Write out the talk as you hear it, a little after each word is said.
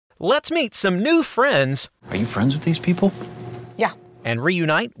let's meet some new friends. Are you friends with these people? Yeah. And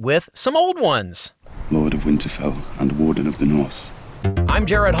reunite with some old ones. Lord of Winterfell and Warden of the North. I'm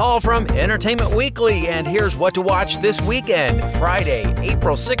Jared Hall from Entertainment Weekly, and here's what to watch this weekend, Friday,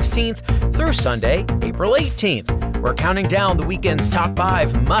 April 16th through Sunday, April 18th. We're counting down the weekend's top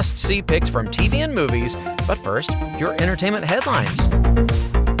 5 must-see picks from TV and movies, but first, your entertainment headlines.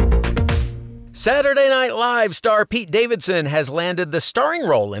 Saturday Night Live star Pete Davidson has landed the starring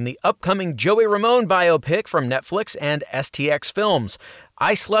role in the upcoming Joey Ramone biopic from Netflix and STX Films.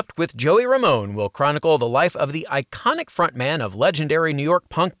 I Slept with Joey Ramone will chronicle the life of the iconic frontman of legendary New York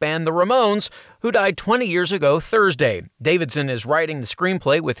punk band The Ramones, who died 20 years ago Thursday. Davidson is writing the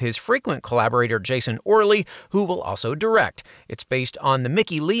screenplay with his frequent collaborator Jason Orley, who will also direct. It's based on the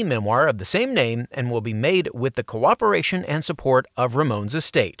Mickey Lee memoir of the same name and will be made with the cooperation and support of Ramone's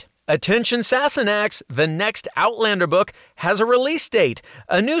estate. Attention Sassenachs, the next Outlander book has a release date.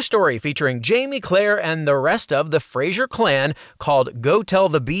 A new story featuring Jamie Clare and the rest of the Fraser clan called Go Tell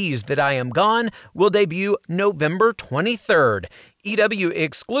the Bees That I Am Gone will debut November 23rd. EW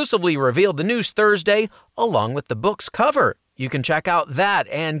exclusively revealed the news Thursday along with the book's cover. You can check out that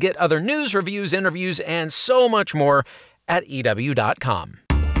and get other news, reviews, interviews, and so much more at EW.com.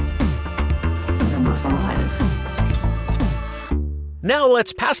 Number 5. Now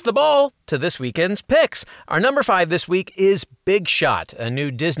let's pass the ball to this weekend's picks. Our number 5 this week is Big Shot, a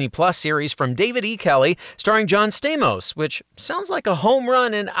new Disney Plus series from David E. Kelley starring John Stamos, which sounds like a home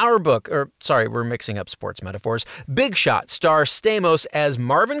run in our book. We're mixing up sports metaphors. Big Shot stars Stamos as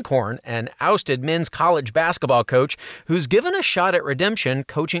Marvin Korn, an ousted men's college basketball coach who's given a shot at redemption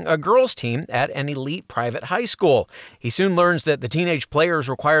coaching a girls' team at an elite private high school. He soon learns that the teenage players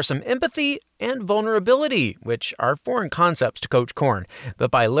require some empathy and vulnerability, which are foreign concepts to Coach Korn. But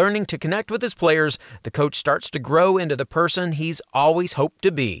by learning to connect with his players, the coach starts to grow into the person he's always hoped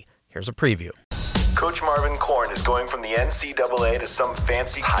to be. Here's a preview. Coach Marvin Korn is going from the NCAA to some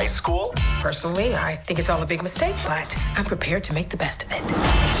fancy high school. Personally, I think it's all a big mistake, but I'm prepared to make the best of it.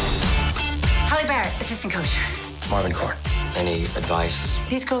 Holly Barrett, assistant coach. Marvin Korn. Any advice?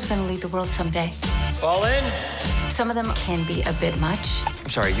 These girls are going to lead the world someday. Fall in. Some of them can be a bit much. I'm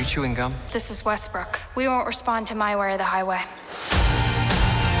sorry, are you chewing gum? This is Westbrook. We won't respond to my way or the highway.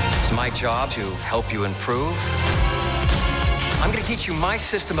 It's my job to help you improve. I'm going to teach you my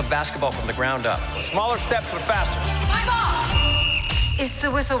system of basketball from the ground up. Smaller steps, but faster. My ball! Is the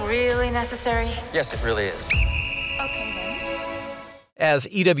whistle really necessary? Yes, it really is. Okay, then. As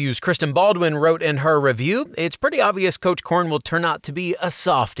EW's Kristen Baldwin wrote in her review, it's pretty obvious Coach Korn will turn out to be a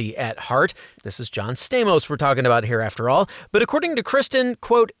softie at heart. This is John Stamos we're talking about here after all. But according to Kristen,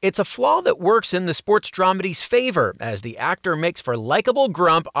 quote, it's a flaw that works in the sports dramedy's favor, as the actor makes for likable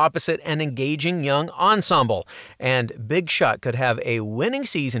grump opposite an engaging young ensemble. And Big Shot could have a winning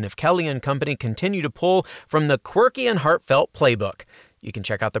season if Kelley and company continue to pull from the quirky and heartfelt playbook. You can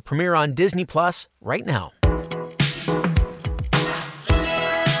check out the premiere on Disney Plus right now.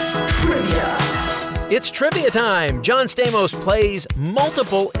 It's trivia time! John Stamos plays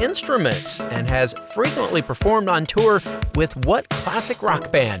multiple instruments and has frequently performed on tour with what classic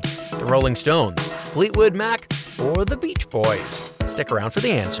rock band? The Rolling Stones, Fleetwood Mac, or the Beach Boys? Stick around for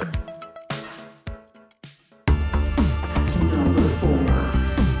the answer. Number 4.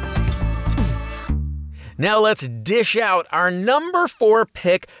 Now let's dish out our number 4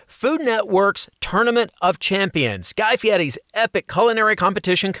 pick, Food Network's Tournament of Champions. Guy Fieri's epic culinary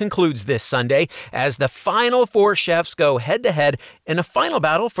competition concludes this Sunday as the final 4 chefs go head-to-head in a final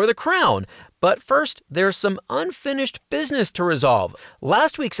battle for the crown. But first, there's some unfinished business to resolve.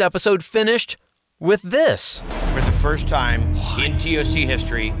 Last week's episode finished with this. For the first time in TOC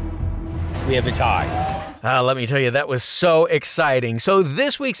history, we have a tie. Let me tell you, that was so exciting. So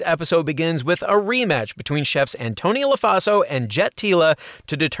this week's episode begins with a rematch between chefs Antonia Lofaso and Jet Tila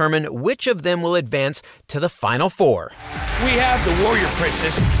to determine which of them will advance to the Final 4. We have the Warrior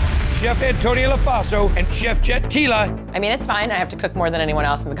Princess, Chef Antonia Lofaso, and Chef Jet Tila. I mean, it's fine. I have to cook more than anyone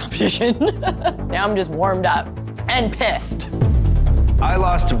else in the competition. Now I'm just warmed up and pissed. I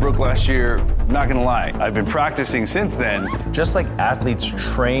lost to Brooke last year, not gonna lie. I've been practicing since then. Just like athletes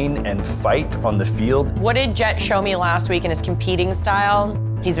train and fight on the field. What did Jet show me last week in his competing style?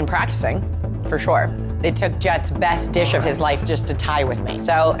 He's been practicing, for sure. It took Jet's best dish of his life just to tie with me.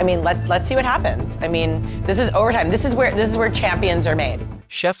 So, I mean, let's see what happens. I mean, this is overtime. This is where champions are made.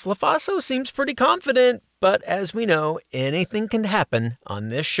 Chef Lofaso seems pretty confident, but as we know, anything can happen on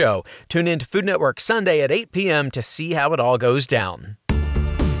this show. Tune in to Food Network Sunday at 8 p.m. to see how it all goes down.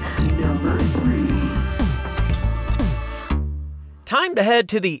 Number 3. Time to head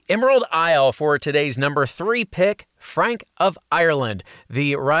to the Emerald Isle for today's number 3 pick, Frank of Ireland.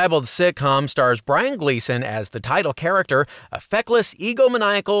 The ribald sitcom stars Brian Gleason as the title character, a feckless,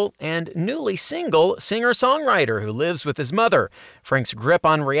 egomaniacal, and newly single singer-songwriter who lives with his mother. Frank's grip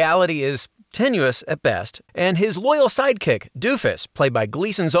on reality is tenuous at best, and his loyal sidekick, Doofus, played by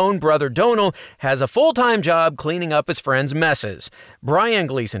Gleason's own brother Donal, has a full-time job cleaning up his friends' messes. Brian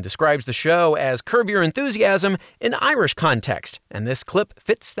Gleason describes the show as Curb Your Enthusiasm in Irish context, and this clip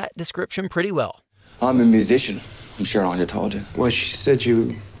fits that description pretty well. I'm a musician. I'm sure Anya told you. Well, she said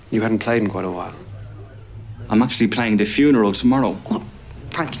you hadn't played in quite a while. I'm actually playing the funeral tomorrow. What?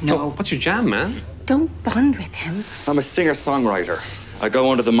 Frank, no. What's your jam, man? Don't bond with him. I'm a singer-songwriter. I go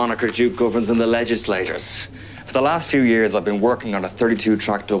under the moniker Duke Govans and the Legislators. For the last few years, I've been working on a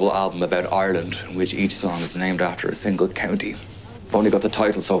 32-track double album about Ireland, in which each song is named after a single county. I've only got the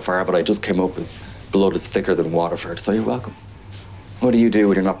title so far, but I just came up with Blood is Thicker Than Waterford, so you're welcome. What do you do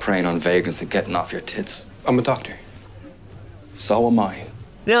when you're not preying on vagrants and getting off your tits? I'm a doctor. So am I.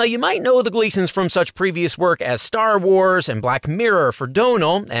 Now, you might know the Gleasons from such previous work as Star Wars and Black Mirror for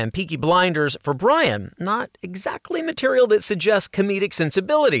Donal and Peaky Blinders for Brian. Not exactly material that suggests comedic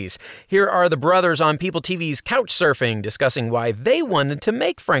sensibilities. Here are the brothers on People TV's Couchsurfing discussing why they wanted to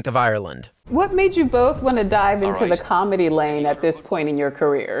make Frank of Ireland. What made you both want to dive into the comedy lane at this point in your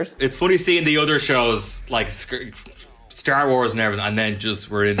careers? It's funny seeing the other shows like Star Wars and everything, and then just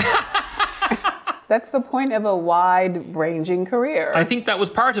we're in... That's the point of a wide-ranging career. I think that was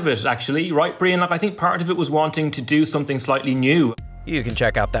part of it, actually, right, Brian? I think part of it was wanting to do something slightly new. You can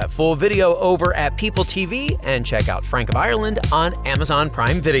check out that full video over at People TV and check out Frank of Ireland on Amazon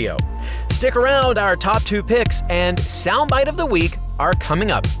Prime Video. Stick around, our top 2 picks and Soundbite of the Week are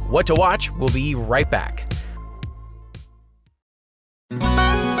coming up. What to watch, we'll be right back.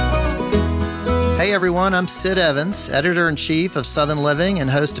 Hey everyone, I'm Sid Evans, editor-in-chief of Southern Living and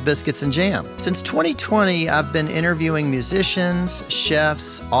host of Biscuits and Jam. Since 2020, I've been interviewing musicians,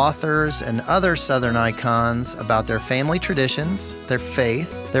 chefs, authors, and other Southern icons about their family traditions, their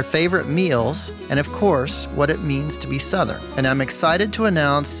faith, their favorite meals, and of course, what it means to be Southern. And I'm excited to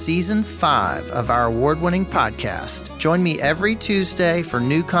announce Season 5 of our award-winning podcast. Join me every Tuesday for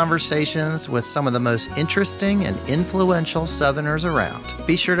new conversations with some of the most interesting and influential Southerners around.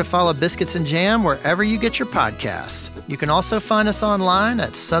 Be sure to follow Biscuits and Jam wherever you get your podcasts. You can also find us online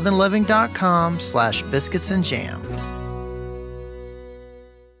at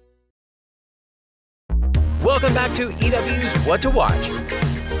southernliving.com/biscuitsandjam. Welcome back to EW's What to Watch.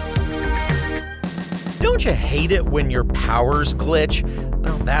 Don't you hate it when your powers glitch?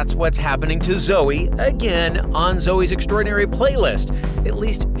 Well, that's what's happening to Zoe again on Zoe's Extraordinary Playlist. At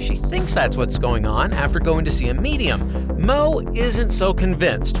least she thinks that's what's going on after going to see a medium. Mo isn't so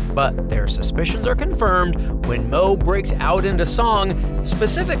convinced, but their suspicions are confirmed when Mo breaks out into song,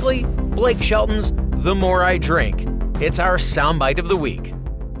 specifically Blake Shelton's The More I Drink. It's our Soundbite of the Week.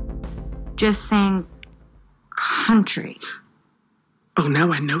 Just saying country. Oh,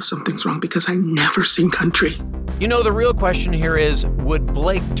 now I know something's wrong because I never sing country. You know, the real question here is, would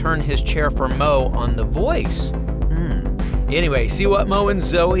Blake turn his chair for Mo on The Voice? Anyway, see what Mo and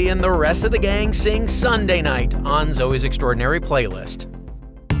Zoe and the rest of the gang sing Sunday night on Zoe's Extraordinary Playlist.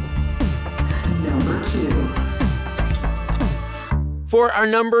 Number 2. For our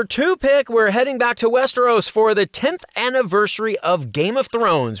number 2 pick, we're heading back to Westeros for the 10th anniversary of Game of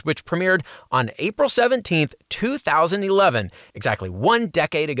Thrones, which premiered on April 17th, 2011, exactly 1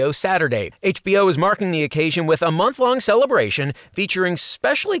 decade ago Saturday. HBO is marking the occasion with a month-long celebration featuring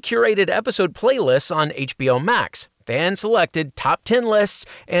specially curated episode playlists on HBO Max, fan-selected top 10 lists,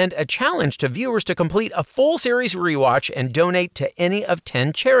 and a challenge to viewers to complete a full series rewatch and donate to any of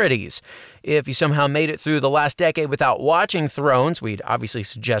 10 charities. If you somehow made it through the last decade without watching Thrones, we'd obviously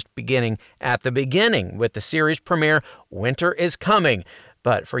suggest beginning at the beginning with the series premiere Winter is Coming.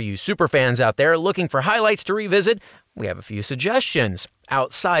 But for you superfans out there looking for highlights to revisit, we have a few suggestions.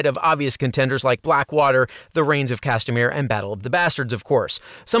 Outside of obvious contenders like Blackwater, The Reigns of Castamere, and Battle of the Bastards, of course.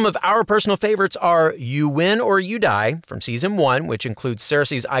 Some of our personal favorites are You Win or You Die from Season 1, which includes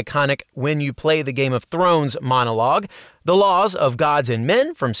Cersei's iconic When You Play the Game of Thrones monologue, The Laws of Gods and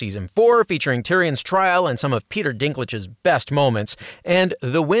Men from Season 4, featuring Tyrion's trial and some of Peter Dinklage's best moments, and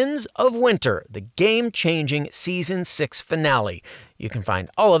The Winds of Winter, the game-changing Season 6 finale. You can find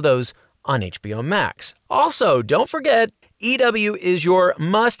all of those on HBO Max. Also, don't forget, EW is your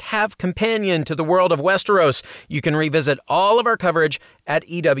must-have companion to the world of Westeros. You can revisit all of our coverage at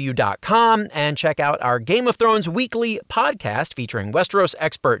EW.com and check out our Game of Thrones weekly podcast featuring Westeros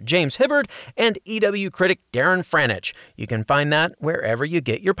expert James Hibbard and EW critic Darren Franich. You can find that wherever you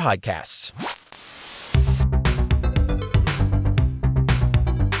get your podcasts.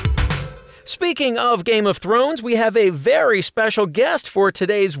 Speaking of Game of Thrones, we have a very special guest for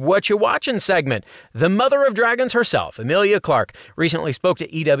today's What You Watchin' segment. The mother of dragons herself, Emilia Clarke, recently spoke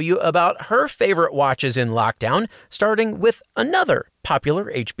to EW about her favorite watches in lockdown, starting with another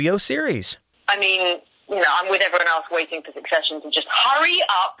popular HBO series. I mean, I'm with everyone else waiting for Succession to just hurry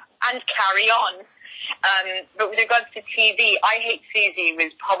up and carry on. But with regards to TV, I Hate Susie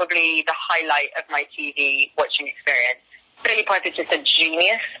was probably the highlight of my TV watching experience. Billie Piper's just a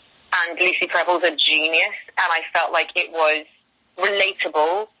genius, and Lucy Prebble's a genius, and I felt like it was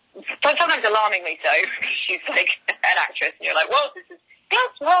relatable, but sometimes alarmingly so, because she's like an actress, and you're like, whoa,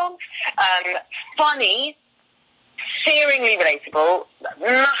 that's wrong. Funny, searingly relatable,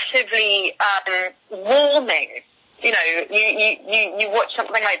 massively warming. You watch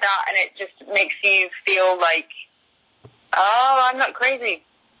something like that, and it just makes you feel like, oh, I'm not crazy.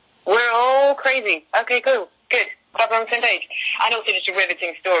 We're all crazy. Okay, cool, good. Glad we're on the same page. And also just a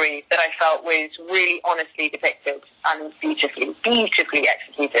riveting story that I felt was really honestly depicted and beautifully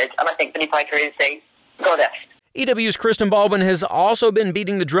executed. And I think Billie Piper is a goddess. EW's Kristen Baldwin has also been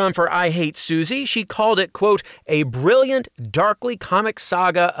beating the drum for I Hate Susie. She called it, quote, a brilliant, darkly comic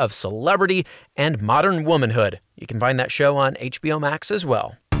saga of celebrity and modern womanhood. You can find that show on HBO Max as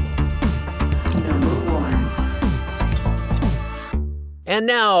well. And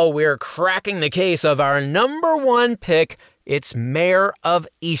now we're cracking the case of our number one pick. It's Mare of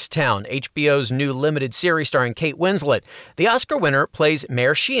Easttown, HBO's new limited series starring Kate Winslet. The Oscar winner plays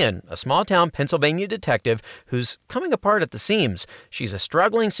Mare Sheehan, a small-town Pennsylvania detective who's coming apart at the seams. She's a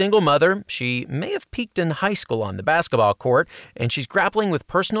struggling single mother. She may have peaked in high school on the basketball court, and she's grappling with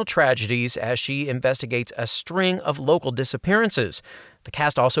personal tragedies as she investigates a string of local disappearances. The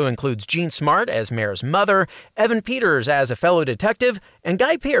cast also includes Jean Smart as Mare's mother, Evan Peters as a fellow detective, and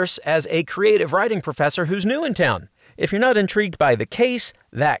Guy Pearce as a creative writing professor who's new in town. If you're not intrigued by the case,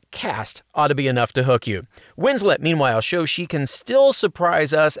 that cast ought to be enough to hook you. Winslet, meanwhile, shows she can still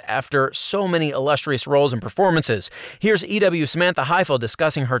surprise us after so many illustrious roles and performances. Here's EW Samantha Heifel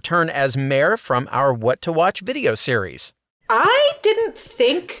discussing her turn as Mare from our What to Watch video series. I didn't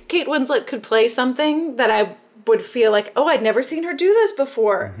think Kate Winslet could play something that I would feel like, oh, I'd never seen her do this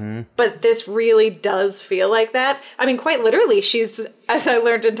before. Mm-hmm. But this really does feel like that. I mean, quite literally, she's, as I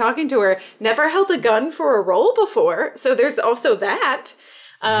learned in talking to her, never held a gun for a role before. So there's also that.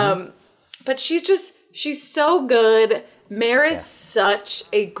 But she's so good. Mare is such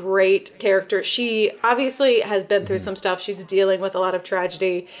a great character. She obviously has been through some stuff. She's dealing with a lot of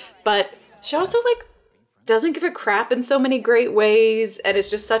tragedy, but she also doesn't give a crap in so many great ways, and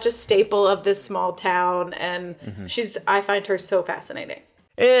it's just such a staple of this small town, and I find her so fascinating.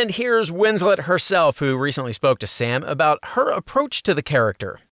 And here's Winslet herself, who recently spoke to Sam about her approach to the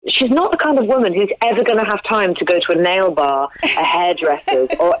character. She's not the kind of woman who's ever going to have time to go to a nail bar, a hairdresser's,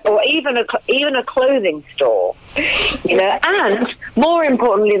 or even a clothing store, And more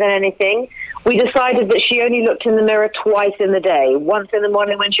importantly than anything, we decided that she only looked in the mirror twice in the day, once in the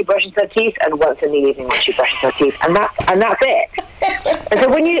morning when she brushes her teeth, and once in the evening when she brushes her teeth, and that's it. And so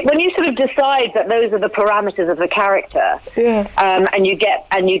when you sort of decide that those are the parameters of the character, and you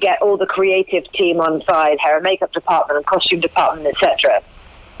get all the creative team on side, hair and makeup department and costume department, etc.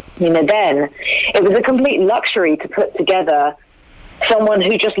 Then it was a complete luxury to put together someone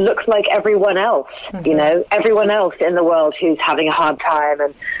who just looks like everyone else, everyone else in the world who's having a hard time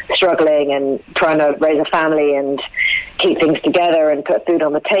and struggling and trying to raise a family and keep things together and put food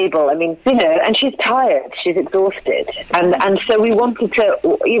on the table. I mean, and she's tired, she's exhausted. And so we wanted to,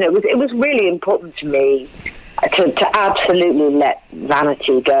 it was really important to me to absolutely let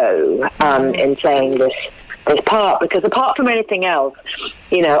vanity go in playing this part, because apart from anything else,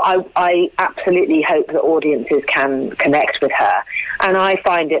 I absolutely hope that audiences can connect with her. And I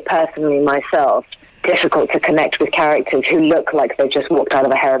find it personally myself difficult to connect with characters who look like they just walked out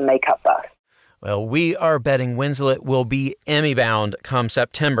of a hair and makeup bus. Well, we are betting Winslet will be Emmy-bound come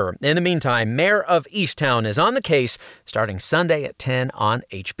September. In the meantime, Mare of Easttown is on the case starting Sunday at 10 on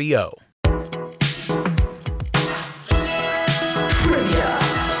HBO.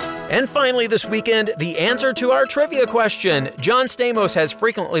 And finally this weekend, the answer to our trivia question. John Stamos has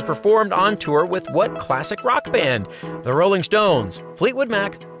frequently performed on tour with what classic rock band? The Rolling Stones, Fleetwood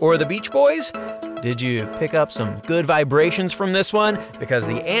Mac, or the Beach Boys? Did you pick up some good vibrations from this one? Because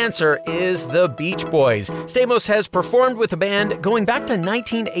the answer is the Beach Boys. Stamos has performed with the band going back to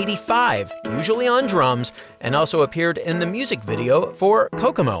 1985, usually on drums, and also appeared in the music video for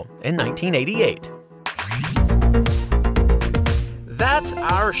Kokomo in 1988. That's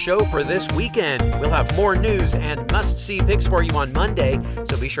our show for this weekend. We'll have more news and must-see picks for you on Monday,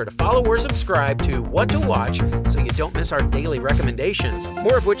 so be sure to follow or subscribe to What to Watch so you don't miss our daily recommendations,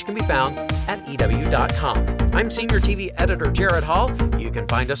 more of which can be found at EW.com. I'm Senior TV Editor Jared Hall. You can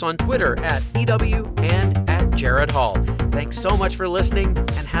find us on Twitter at EW and at Jared Hall. Thanks so much for listening,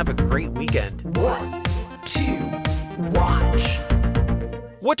 and have a great weekend. What to watch?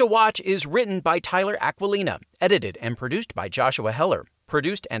 What to Watch is written by Tyler Aquilina, edited and produced by Joshua Heller,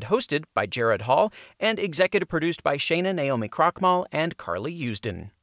 produced and hosted by Jared Hall, and executive produced by Shayna Naomi Krochmal and Carly Usden.